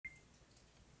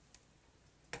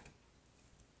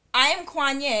am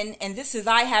Kuan Yin, and this is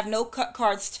I Have No Cut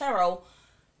Cards Tarot,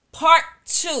 Part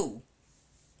 2.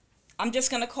 I'm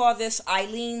just going to call this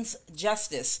Eileen's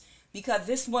Justice, because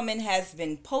this woman has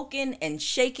been poking and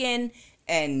shaking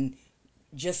and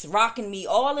just rocking me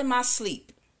all in my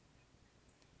sleep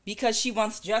because she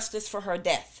wants justice for her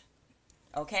death.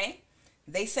 Okay?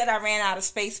 They said I ran out of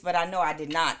space, but I know I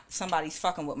did not. Somebody's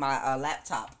fucking with my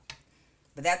laptop.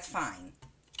 But that's fine.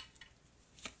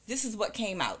 This is what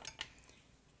came out.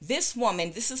 This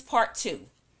woman, this is part 2.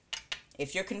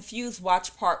 If you're confused,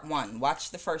 watch part 1.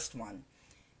 Watch the first one.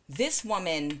 This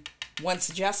woman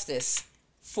wants justice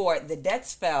for the death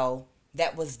spell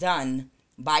that was done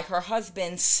by her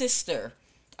husband's sister,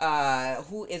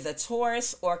 who is a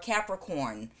Taurus or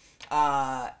Capricorn.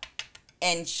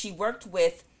 And she worked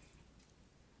with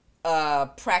a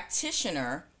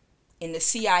practitioner in the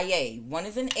CIA. One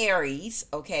is an Aries,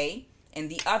 okay? And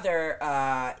the other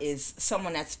is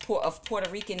someone that's of Puerto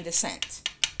Rican descent.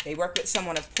 They work with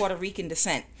someone of Puerto Rican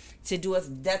descent to do a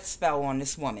death spell on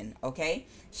this woman, okay?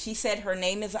 She said her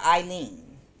name is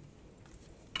Eileen.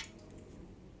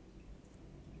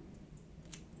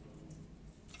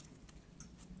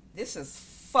 This is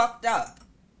fucked up.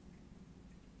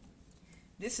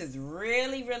 This is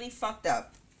really, really fucked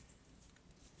up.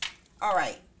 All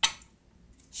right.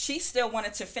 She still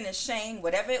wanted to finish saying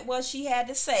whatever it was she had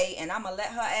to say, and I'm going to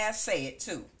let her ass say it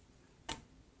too.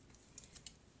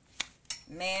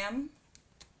 Ma'am.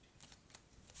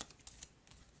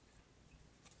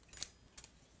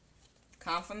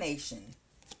 Confirmation.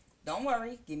 Don't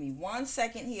worry. Give me 1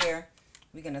 second here.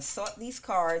 We're going to sort these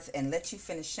cards and let you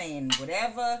finish saying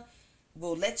whatever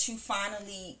will let you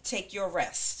finally take your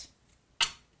rest.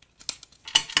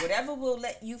 Whatever will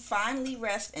let you finally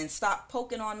rest and stop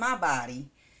poking on my body.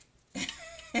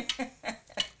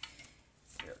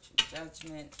 Spiritual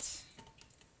judgment.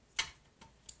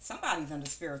 Somebody's under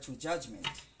spiritual judgment.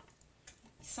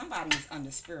 Somebody's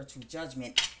under spiritual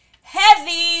judgment.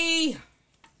 Heavy!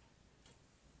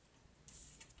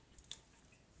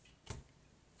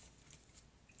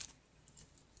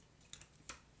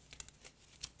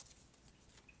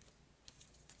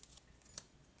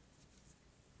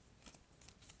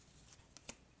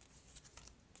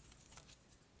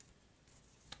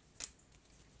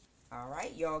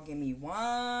 Alright, y'all give me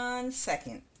 1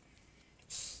 second.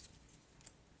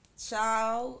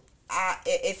 Child,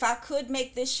 if I could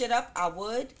make this shit up, I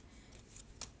would.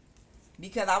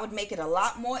 Because I would make it a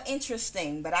lot more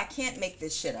interesting, but I can't make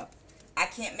this shit up. I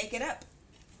can't make it up.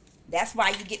 That's why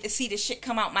you get to see the shit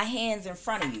come out my hands in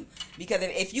front of you. Because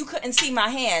if you couldn't see my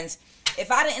hands,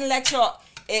 if I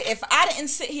didn't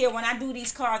sit here when I do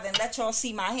these cards and let y'all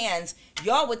see my hands,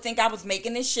 y'all would think I was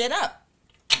making this shit up.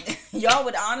 Y'all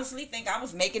would honestly think I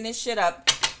was making this shit up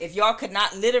if y'all could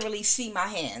not literally see my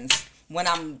hands when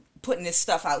I'm putting this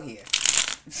stuff out here.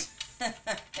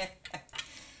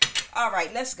 All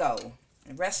right, let's go.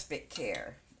 Respite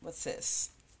care. What's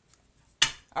this?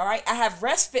 All right, I have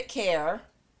respite care,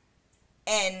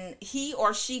 and he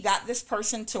or she got this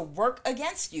person to work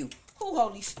against you. Who,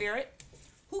 Holy Spirit?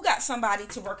 Who got somebody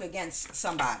to work against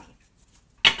somebody?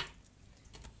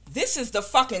 This is the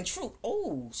fucking truth.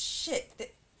 Oh,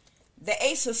 shit. The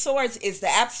Ace of Swords is the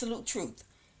absolute truth.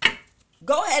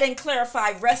 Go ahead and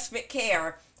clarify respite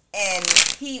care, and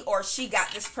he or she got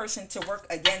this person to work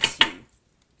against you.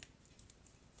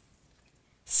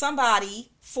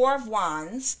 Somebody, 4 of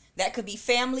Wands, that could be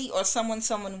family or someone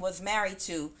was married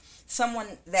to, someone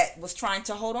that was trying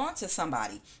to hold on to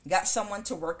somebody, got someone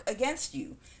to work against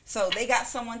you. So they got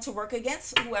someone to work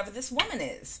against whoever this woman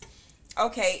is.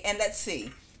 Okay, and let's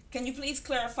see. Can you please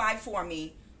clarify for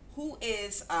me who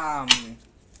is,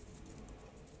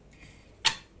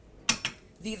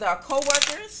 these are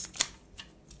co-workers.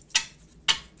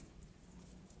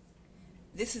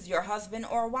 This is your husband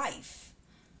or wife.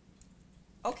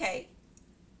 Okay.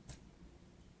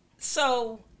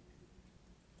 So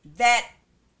that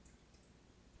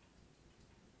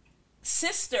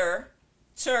sister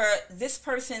to this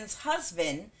person's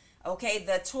husband, okay,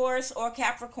 the Taurus or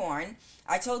Capricorn,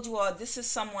 I told you all this is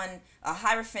someone, a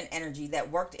Hierophant energy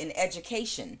that worked in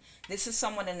education. This is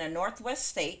someone in a Northwest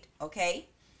state, okay?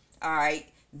 All right.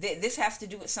 This has to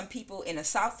do with some people in a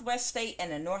Southwest state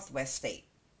and a Northwest state.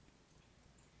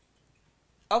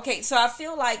 Okay, so I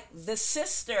feel like the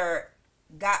sister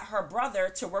got her brother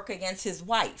to work against his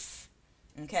wife,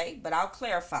 okay? But I'll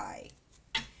clarify.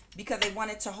 Because they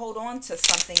wanted to hold on to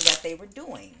something that they were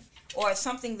doing or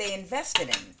something they invested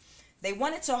in. They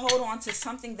wanted to hold on to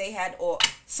something they had or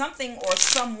something or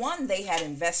someone they had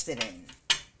invested in.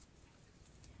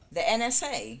 The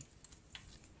NSA.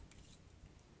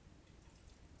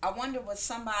 I wonder was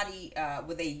somebody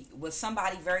was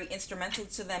somebody very instrumental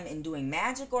to them in doing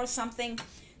magic or something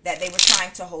that they were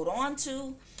trying to hold on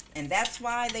to, and that's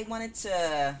why they wanted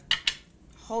to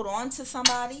hold on to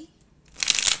somebody.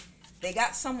 They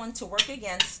got someone to work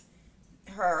against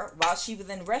her while she was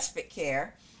in respite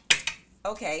care.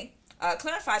 Okay,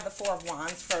 clarify the Four of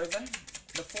Wands further.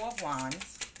 The Four of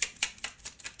Wands.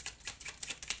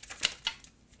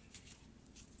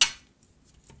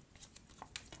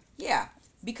 Yeah,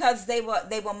 because they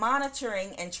were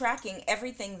monitoring and tracking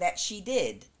everything that she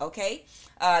did. Okay,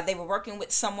 they were working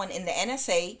with someone in the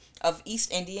NSA of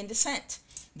East Indian descent.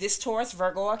 This Taurus,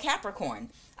 Virgo, or Capricorn.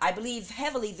 I believe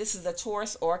heavily this is a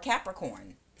Taurus or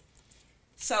Capricorn.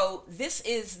 So this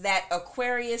is that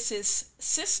Aquarius's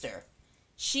sister.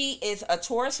 She is a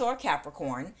Taurus or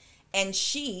Capricorn, and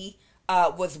she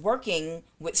was working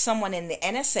with someone in the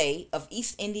NSA of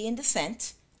East Indian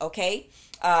descent, okay,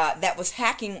 that was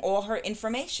hacking all her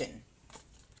information.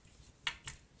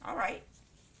 All right.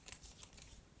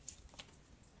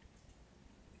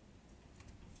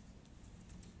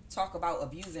 Talk about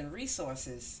abusing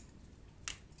resources.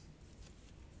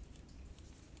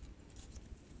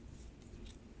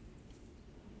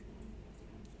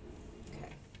 Okay.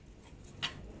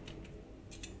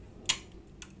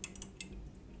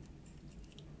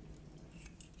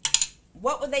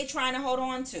 What were they trying to hold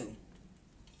on to?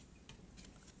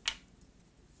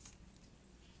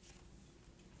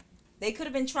 They could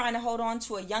have been trying to hold on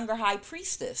to a younger high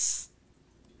priestess,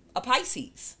 a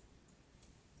Pisces.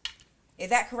 Is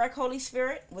that correct, Holy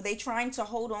Spirit? Were they trying to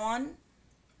hold on?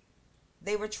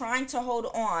 They were trying to hold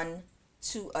on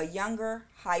to a younger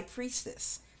high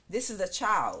priestess. This is a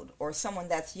child or someone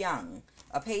that's young,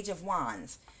 a Page of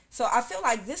Wands. So I feel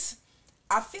like this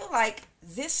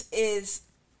is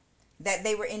that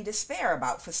they were in despair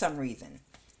about for some reason.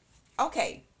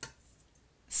 Okay.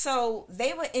 So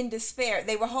they were in despair.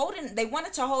 They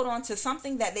wanted to hold on to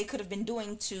something that they could have been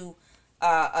doing to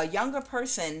a younger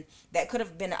person that could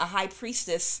have been a high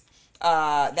priestess.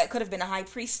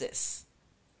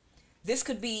 This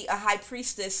could be a high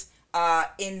priestess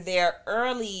in their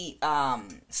early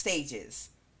stages,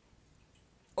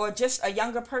 or just a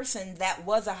younger person that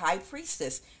was a high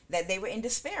priestess that they were in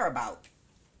despair about.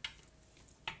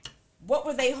 What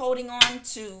were they holding on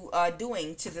to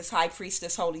doing to this high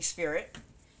priestess, Holy Spirit?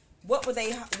 What were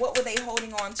they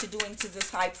holding on to doing to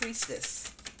this high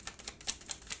priestess?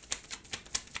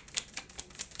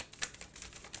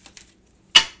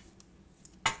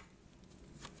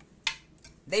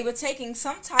 They were taking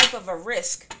some type of a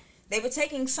risk. They were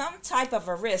taking some type of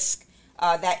a risk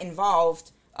that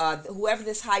involved whoever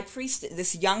this high priest,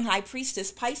 this young high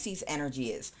priestess Pisces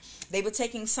energy is. They were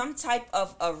taking some type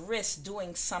of a risk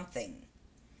doing something.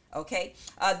 Okay,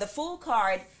 the Fool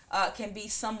card can be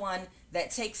someone that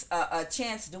takes a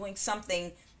chance doing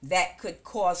something that could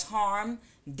cause harm,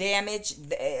 damage.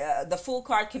 The Fool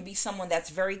card can be someone that's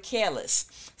very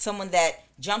careless, someone that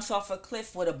jumps off a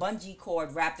cliff with a bungee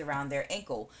cord wrapped around their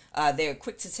ankle. They're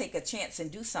quick to take a chance and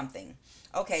do something.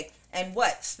 Okay, and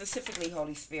what specifically,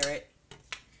 Holy Spirit?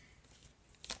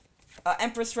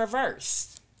 Empress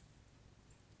reversed.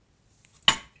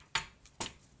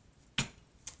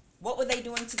 What were they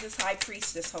doing to this high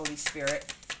priestess, Holy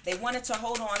Spirit? They wanted to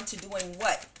hold on to doing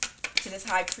what to this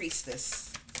high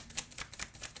priestess?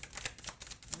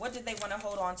 What did they want to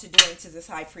hold on to doing to this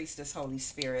high priestess, Holy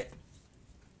Spirit?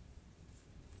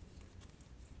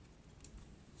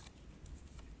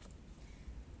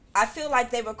 I feel like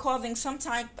they were causing some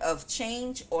type of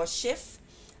change or shift.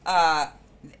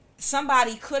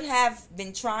 Somebody could have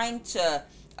been trying to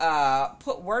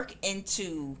put work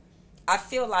into, I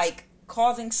feel like,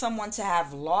 causing someone to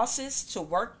have losses to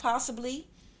work, possibly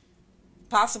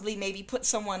maybe put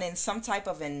someone in some type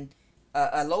of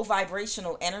a low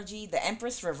vibrational energy. The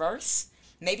Empress reverse.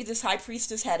 Maybe this high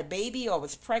priestess had a baby or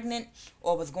was pregnant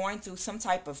or was going through some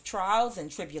type of trials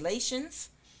and tribulations.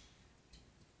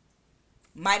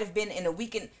 Might have been in a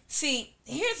weekend. See,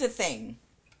 here's the thing.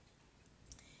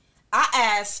 I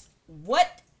asked,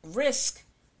 what risk,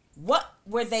 what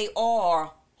were they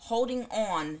all holding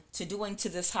on to doing to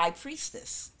this high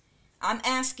priestess? I'm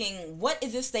asking, what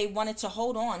is this they wanted to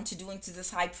hold on to doing to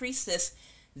this high priestess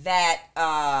that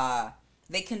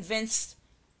they convinced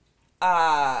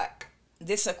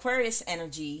this Aquarius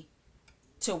energy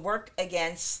to work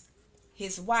against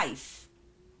his wife,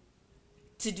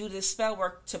 to do this spell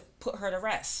work to put her to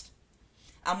rest?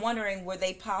 I'm wondering, were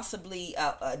they possibly,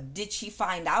 did she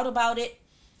find out about it?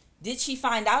 Did she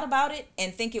find out about it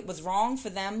and think it was wrong for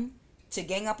them to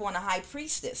gang up on a high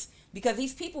priestess? Because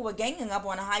these people were ganging up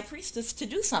on a high priestess to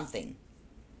do something.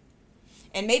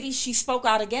 And maybe she spoke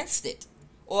out against it.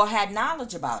 or had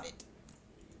knowledge about it.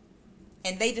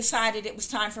 And they decided it was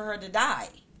time for her to die.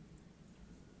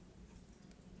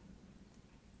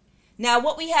 Now,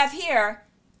 what we have here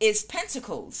is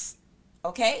Pentacles,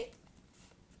 okay?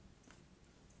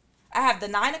 I have the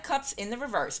Nine of Cups in the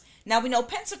reverse. Now, we know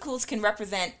Pentacles can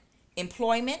represent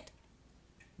employment,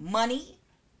 money,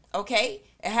 okay?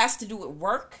 It has to do with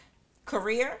work,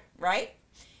 career, right?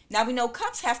 Now, we know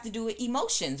Cups have to do with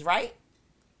emotions, right?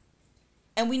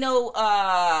 And we know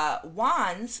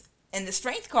Wands and the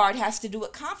Strength card has to do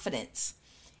with confidence.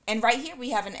 And right here we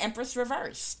have an Empress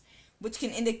reversed, which can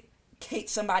indicate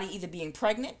somebody either being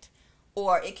pregnant,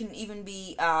 or it can even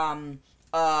be a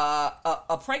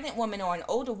pregnant woman or an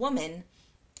older woman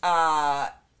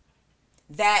that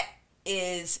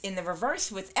is in the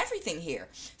reverse with everything here.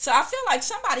 So I feel like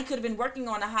somebody could have been working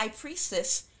on a High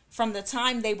Priestess from the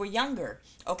time they were younger,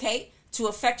 okay, to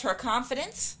affect her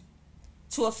confidence,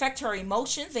 to affect her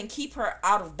emotions and keep her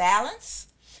out of balance,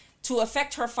 to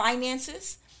affect her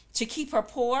finances, to keep her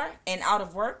poor and out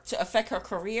of work, to affect her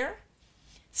career,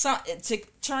 so to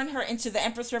turn her into the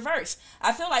Empress reverse.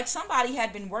 I feel like somebody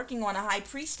had been working on a High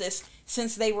Priestess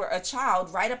since they were a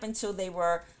child, right up until they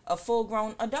were a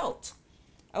full-grown adult.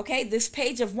 Okay, this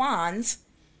Page of Wands,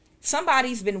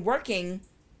 somebody's been working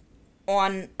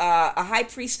on a High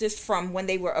Priestess from when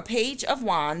they were a Page of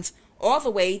Wands all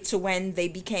the way to when they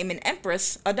became an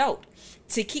Empress adult,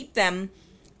 to keep them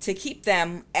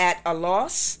at a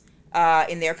loss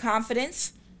in their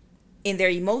confidence, in their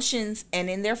emotions, and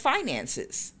in their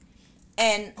finances.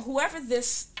 And whoever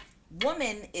this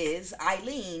woman is,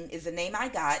 Eileen is the name I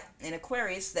got, an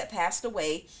Aquarius that passed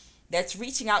away, that's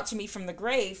reaching out to me from the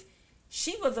grave.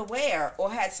 She was aware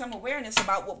or had some awareness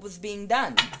about what was being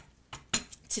done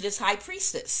to this High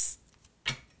Priestess.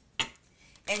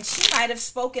 And she might have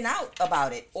spoken out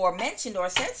about it, or mentioned or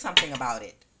said something about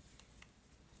it.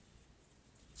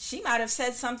 She might have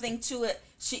said something to it.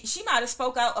 She might have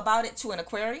spoke out about it to an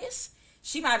Aquarius.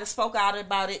 She might have spoke out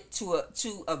about it to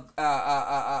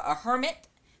a hermit.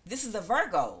 This is a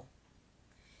Virgo.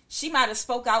 She might have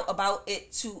spoke out about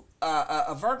it to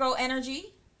a Virgo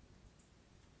energy,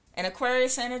 an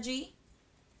Aquarius energy,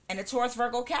 and a Taurus,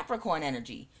 Virgo, Capricorn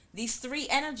energy. These three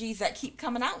energies that keep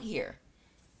coming out here.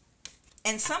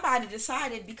 And somebody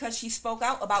decided, because she spoke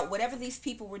out about whatever these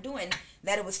people were doing,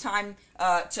 that it was time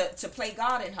to play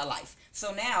God in her life.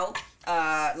 So now,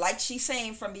 like she's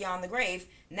saying from beyond the grave,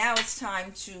 now it's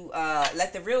time to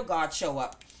let the real God show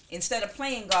up. Instead of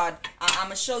playing God, I'm going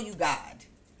to show you God.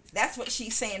 That's what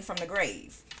she's saying from the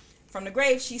grave. From the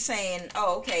grave, she's saying,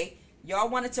 oh, okay, y'all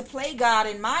wanted to play God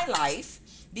in my life,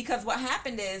 because what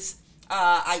happened is,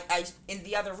 I in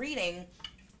the other reading,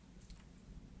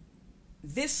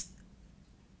 this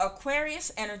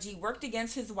Aquarius energy worked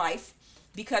against his wife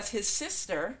because his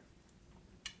sister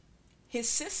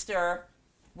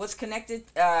was connected,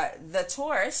 the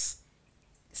Taurus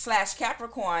 /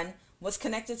 Capricorn was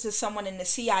connected to someone in the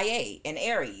CIA, and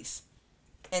Aries,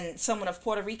 and someone of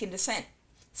Puerto Rican descent,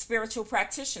 spiritual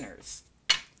practitioners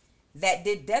that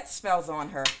did death spells on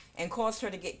her and caused her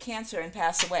to get cancer and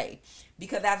pass away.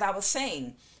 Because as I was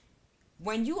saying,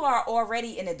 when you are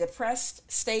already in a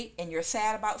depressed state and you're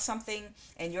sad about something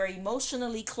and you're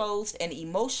emotionally closed and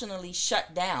emotionally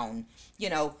shut down,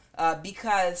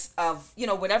 because of,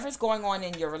 whatever's going on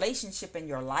in your relationship and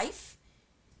your life,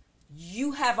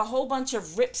 you have a whole bunch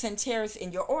of rips and tears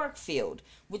in your auric field,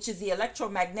 which is the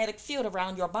electromagnetic field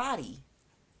around your body.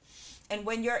 And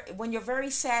when you're very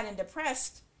sad and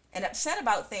depressed and upset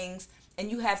about things, and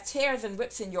you have tears and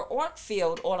rips in your auric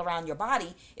field all around your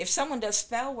body, if someone does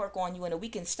spell work on you in a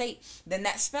weakened state, then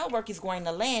that spell work is going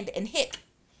to land and hit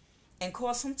and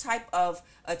cause some type of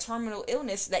a terminal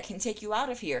illness that can take you out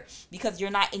of here, because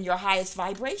you're not in your highest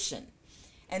vibration.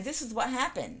 And this is what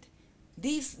happened.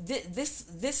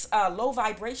 This low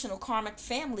vibrational karmic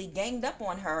family ganged up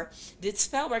on her, did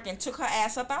spell work, and took her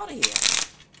ass up out of here.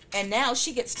 And now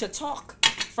she gets to talk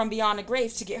from beyond the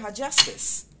grave to get her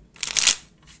justice.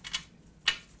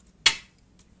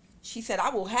 She said, I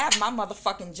will have my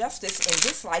motherfucking justice in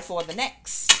this life or the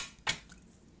next.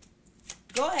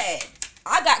 Go ahead.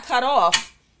 I got cut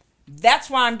off. That's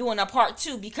why I'm doing a part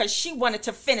 2, because she wanted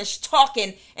to finish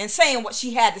talking and saying what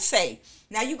she had to say.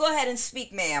 Now you go ahead and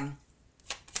speak, ma'am.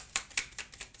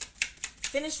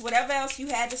 Finish whatever else you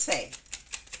had to say.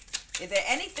 Is there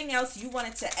anything else you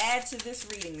wanted to add to this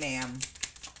reading, ma'am?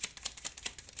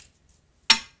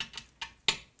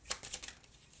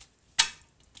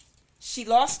 She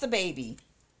lost the baby.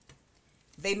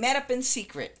 They met up in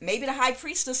secret. Maybe the High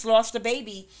Priestess lost a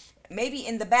baby. Maybe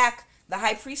in the back, the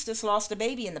High Priestess lost a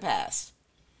baby in the past.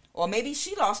 Or maybe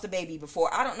she lost a baby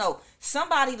before. I don't know.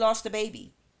 Somebody lost a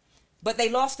baby. But they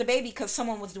lost the baby because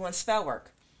someone was doing spell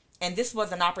work. And this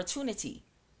was an opportunity.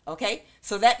 Okay?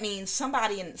 So that means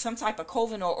somebody in some type of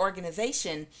coven or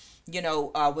organization, you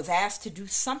know, was asked to do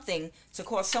something to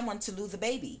cause someone to lose a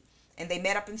baby. And they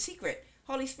met up in secret.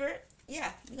 Holy Spirit?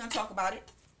 Yeah, we're going to talk about it.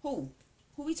 Who?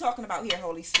 Who we talking about here,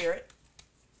 Holy Spirit?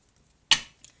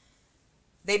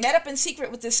 They met up in secret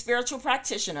with this spiritual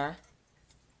practitioner,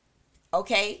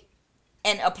 okay,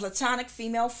 and a platonic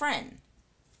female friend.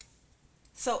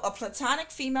 So a platonic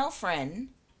female friend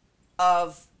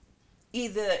of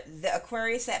either the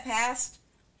Aquarius that passed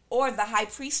or the high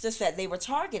priestess that they were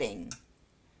targeting.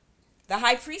 The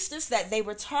high priestess that they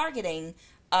were targeting,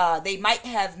 they might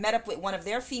have met up with one of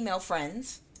their female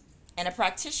friends and a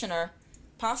practitioner,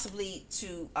 possibly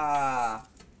to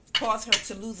cause her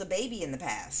to lose a baby in the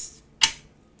past.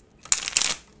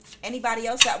 Anybody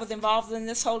else that was involved in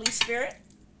this, Holy Spirit?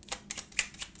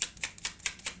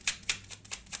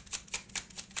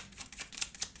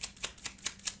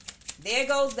 There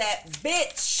goes that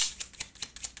bitch.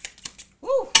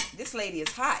 Woo, this lady is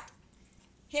hot.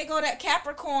 Here go that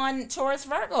Capricorn, Taurus,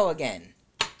 Virgo again.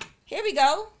 Here we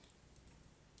go.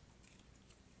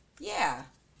 Yeah.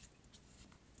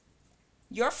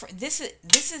 This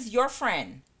is your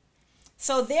friend.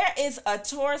 So there is a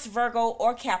Taurus, Virgo,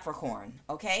 or Capricorn,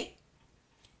 okay?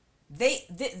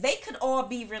 They could all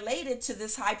be related to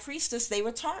this high priestess they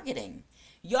were targeting.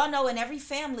 Y'all know in every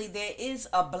family there is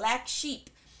a black sheep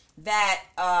that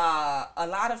a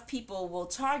lot of people will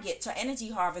target to energy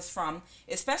harvest from,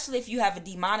 especially if you have a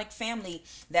demonic family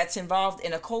that's involved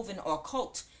in a coven or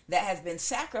cult that has been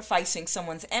sacrificing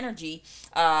someone's energy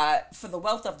for the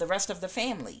wealth of the rest of the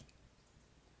family.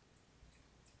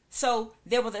 So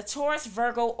there was a Taurus,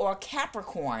 Virgo, or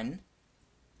Capricorn,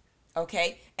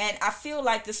 okay? And I feel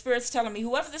like the Spirit's telling me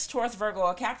whoever this Taurus, Virgo,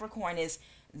 or Capricorn is,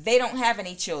 they don't have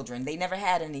any children. They never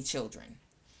had any children.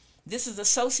 This is a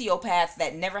sociopath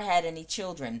that never had any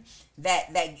children,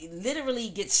 that literally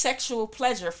gets sexual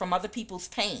pleasure from other people's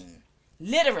pain.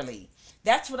 Literally.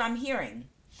 That's what I'm hearing.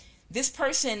 This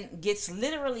person gets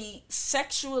literally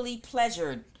sexually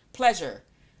pleasure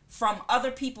from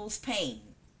other people's pain.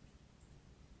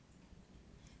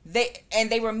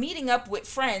 They were meeting up with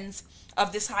friends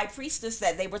of this high priestess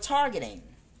that they were targeting,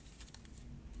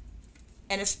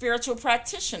 and a spiritual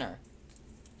practitioner.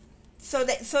 So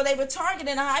they were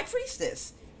targeting a high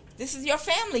priestess. This is your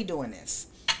family doing this.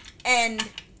 And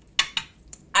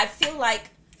I feel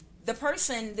like the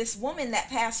person, this woman that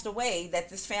passed away, that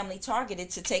this family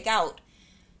targeted to take out,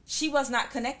 she was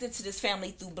not connected to this family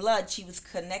through blood. She was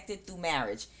connected through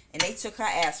marriage. And they took her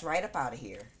ass right up out of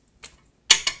here.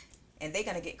 And they're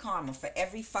going to get karma for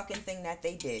every fucking thing that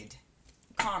they did.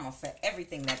 Karma for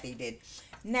everything that they did.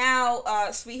 Now,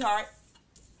 sweetheart,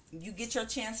 you get your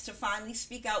chance to finally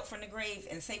speak out from the grave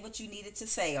and say what you needed to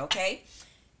say, okay?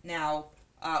 Now,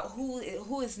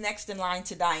 who is next in line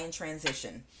to die in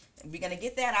transition? We're going to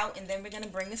get that out, and then we're going to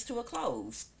bring this to a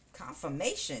close.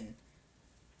 Confirmation.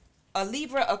 A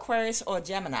Libra, Aquarius, or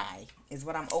Gemini is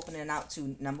what I'm opening out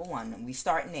to, number one. And we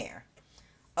starting there.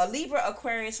 A Libra,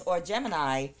 Aquarius, or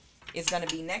Gemini is going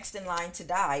to be next in line to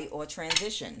die or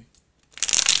transition.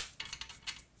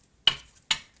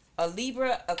 A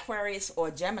Libra, Aquarius,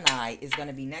 or Gemini is going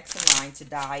to be next in line to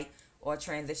die or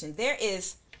transition. There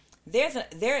is,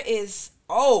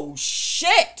 oh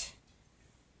shit!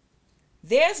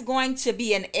 There's going to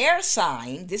be an air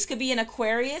sign. This could be an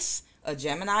Aquarius, a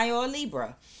Gemini, or a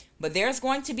Libra. But there's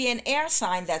going to be an air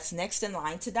sign that's next in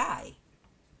line to die.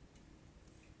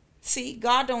 See,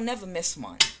 God don't never miss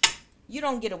one. You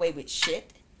don't get away with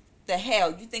shit. The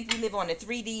hell, you think we live on the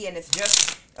 3D and it's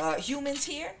just humans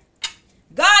here?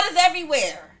 God is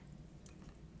everywhere.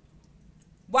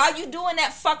 While you doing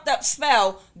that fucked up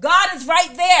spell, God is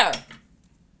right there.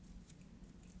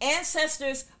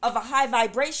 Ancestors of a high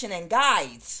vibration and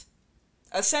guides,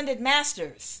 ascended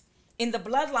masters in the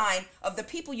bloodline of the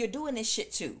people you're doing this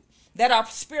shit to, that are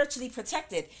spiritually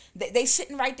protected, they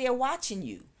sitting right there watching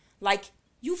you. Like,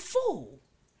 you fool.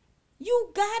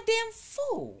 You goddamn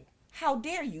fool. How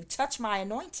dare you touch my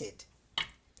anointed?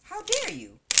 How dare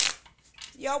you?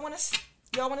 Y'all want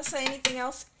to say anything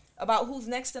else about who's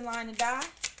next in line to die?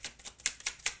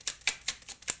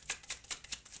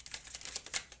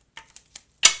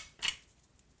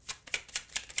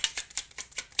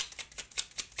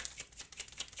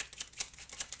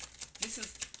 This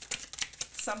is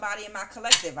somebody in my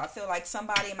collective. I feel like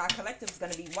somebody in my collective is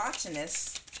going to be watching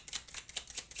this.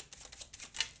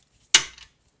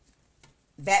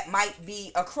 That might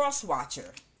be a cross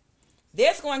watcher.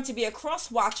 There's going to be a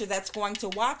cross watcher that's going to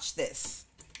watch this.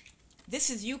 This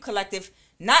is you, collective.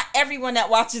 Not everyone that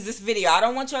watches this video. I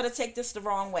don't want y'all to take this the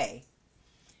wrong way.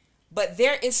 But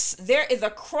there is a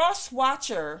cross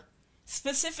watcher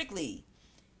specifically.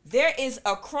 There is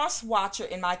a cross watcher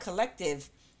in my collective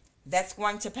that's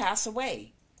going to pass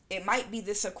away. It might be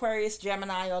this Aquarius,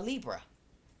 Gemini, or Libra.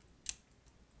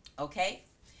 Okay?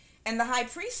 And the High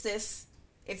Priestess,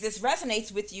 if this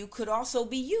resonates with you, could also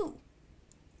be you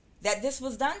that this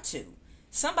was done to.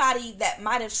 Somebody that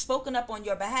might have spoken up on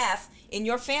your behalf in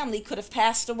your family could have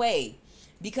passed away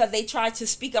because they tried to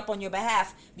speak up on your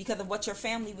behalf because of what your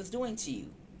family was doing to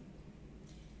you.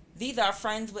 These are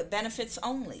friends with benefits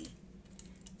only.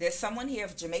 There's someone here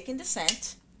of Jamaican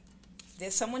descent.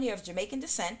 There's someone here of Jamaican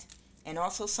descent, and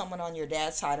also someone on your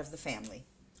dad's side of the family.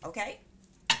 Okay?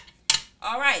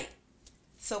 All right.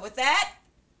 So with that,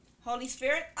 Holy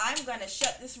Spirit, I'm going to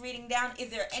shut this reading down. Is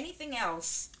there anything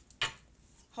else?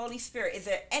 Holy Spirit, is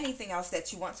there anything else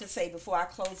that you want to say before I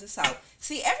close this out?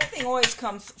 See, everything always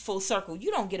comes full circle. You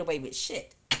don't get away with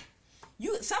shit.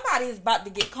 Somebody is about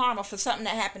to get karma for something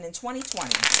that happened in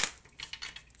 2020.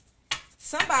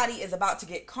 Somebody is about to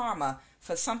get karma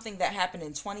for something that happened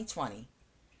in 2020.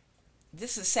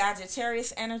 This is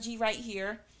Sagittarius energy right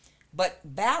here. But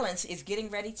balance is getting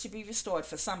ready to be restored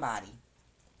for somebody.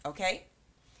 Okay?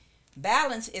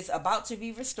 Balance is about to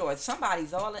be restored.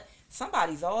 Somebody's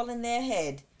all in their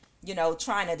head, you know,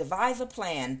 trying to devise a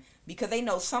plan because they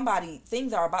know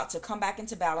things are about to come back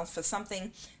into balance for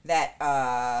something that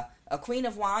a Queen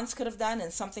of Wands could have done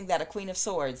and something that a Queen of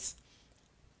Swords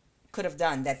could have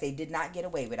done that they did not get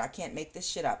away with. I can't make this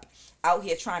shit up. Out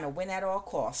here trying to win at all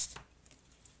costs.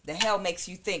 The hell makes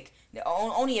you think,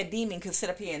 only a demon could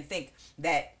sit up here and think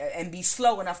that, and be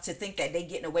slow enough to think that they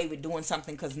getting away with doing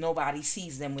something because nobody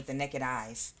sees them with the naked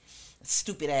eyes.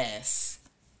 Stupid ass.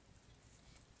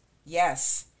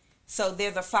 Yes. So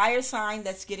there's a fire sign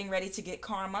that's getting ready to get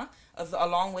karma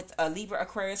along with a Libra,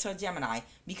 Aquarius, or Gemini.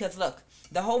 Because look,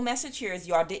 the whole message here is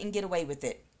y'all didn't get away with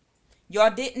it.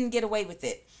 Y'all didn't get away with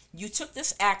it. You took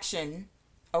this action,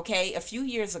 okay, a few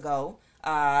years ago,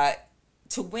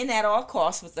 to win at all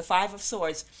costs with the Five of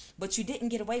Swords, but you didn't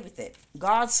get away with it.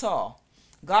 God saw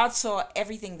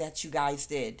everything that you guys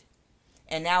did.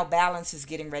 And now balance is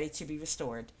getting ready to be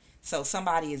restored. So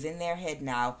somebody is in their head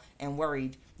now and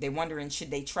worried. They're wondering,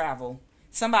 should they travel?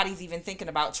 Somebody's even thinking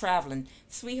about traveling.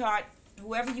 Sweetheart,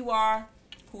 whoever you are,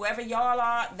 whoever y'all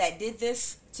are that did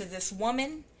this to this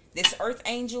woman, this earth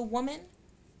angel woman,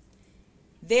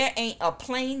 there ain't a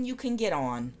plane you can get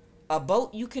on, a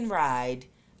boat you can ride,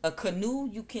 a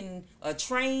canoe a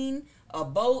train, a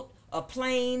boat, a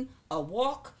plane, a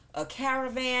walk, a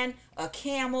caravan, a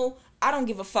camel. I don't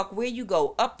give a fuck where you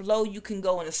go. Up low, you can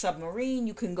go in a submarine.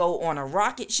 You can go on a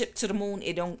rocket ship to the moon.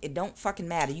 It don't fucking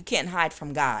matter. You can't hide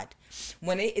from God.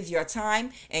 When it is your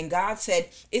time and God said,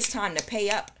 it's time to pay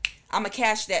up, I'm going to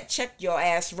cash that check your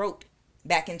ass wrote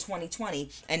back in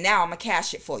 2020, and now I'm going to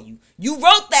cash it for you. You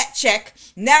wrote that check.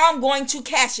 Now I'm going to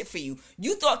cash it for you.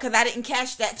 You thought because I didn't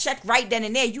cash that check right then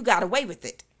and there, you got away with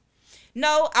it.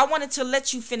 No, I wanted to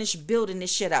let you finish building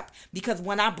this shit up because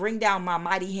when I bring down my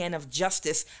mighty hand of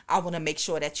justice, I want to make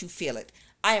sure that you feel it.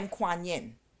 I am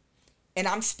QUAN, and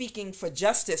I'm speaking for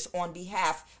justice on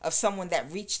behalf of someone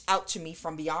that reached out to me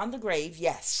from beyond the grave,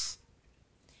 yes.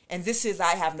 And this is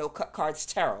I Have No Cut Cards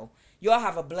Tarot. Y'all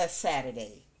have a blessed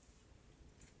Saturday.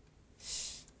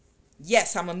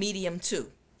 Yes, I'm a medium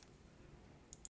too.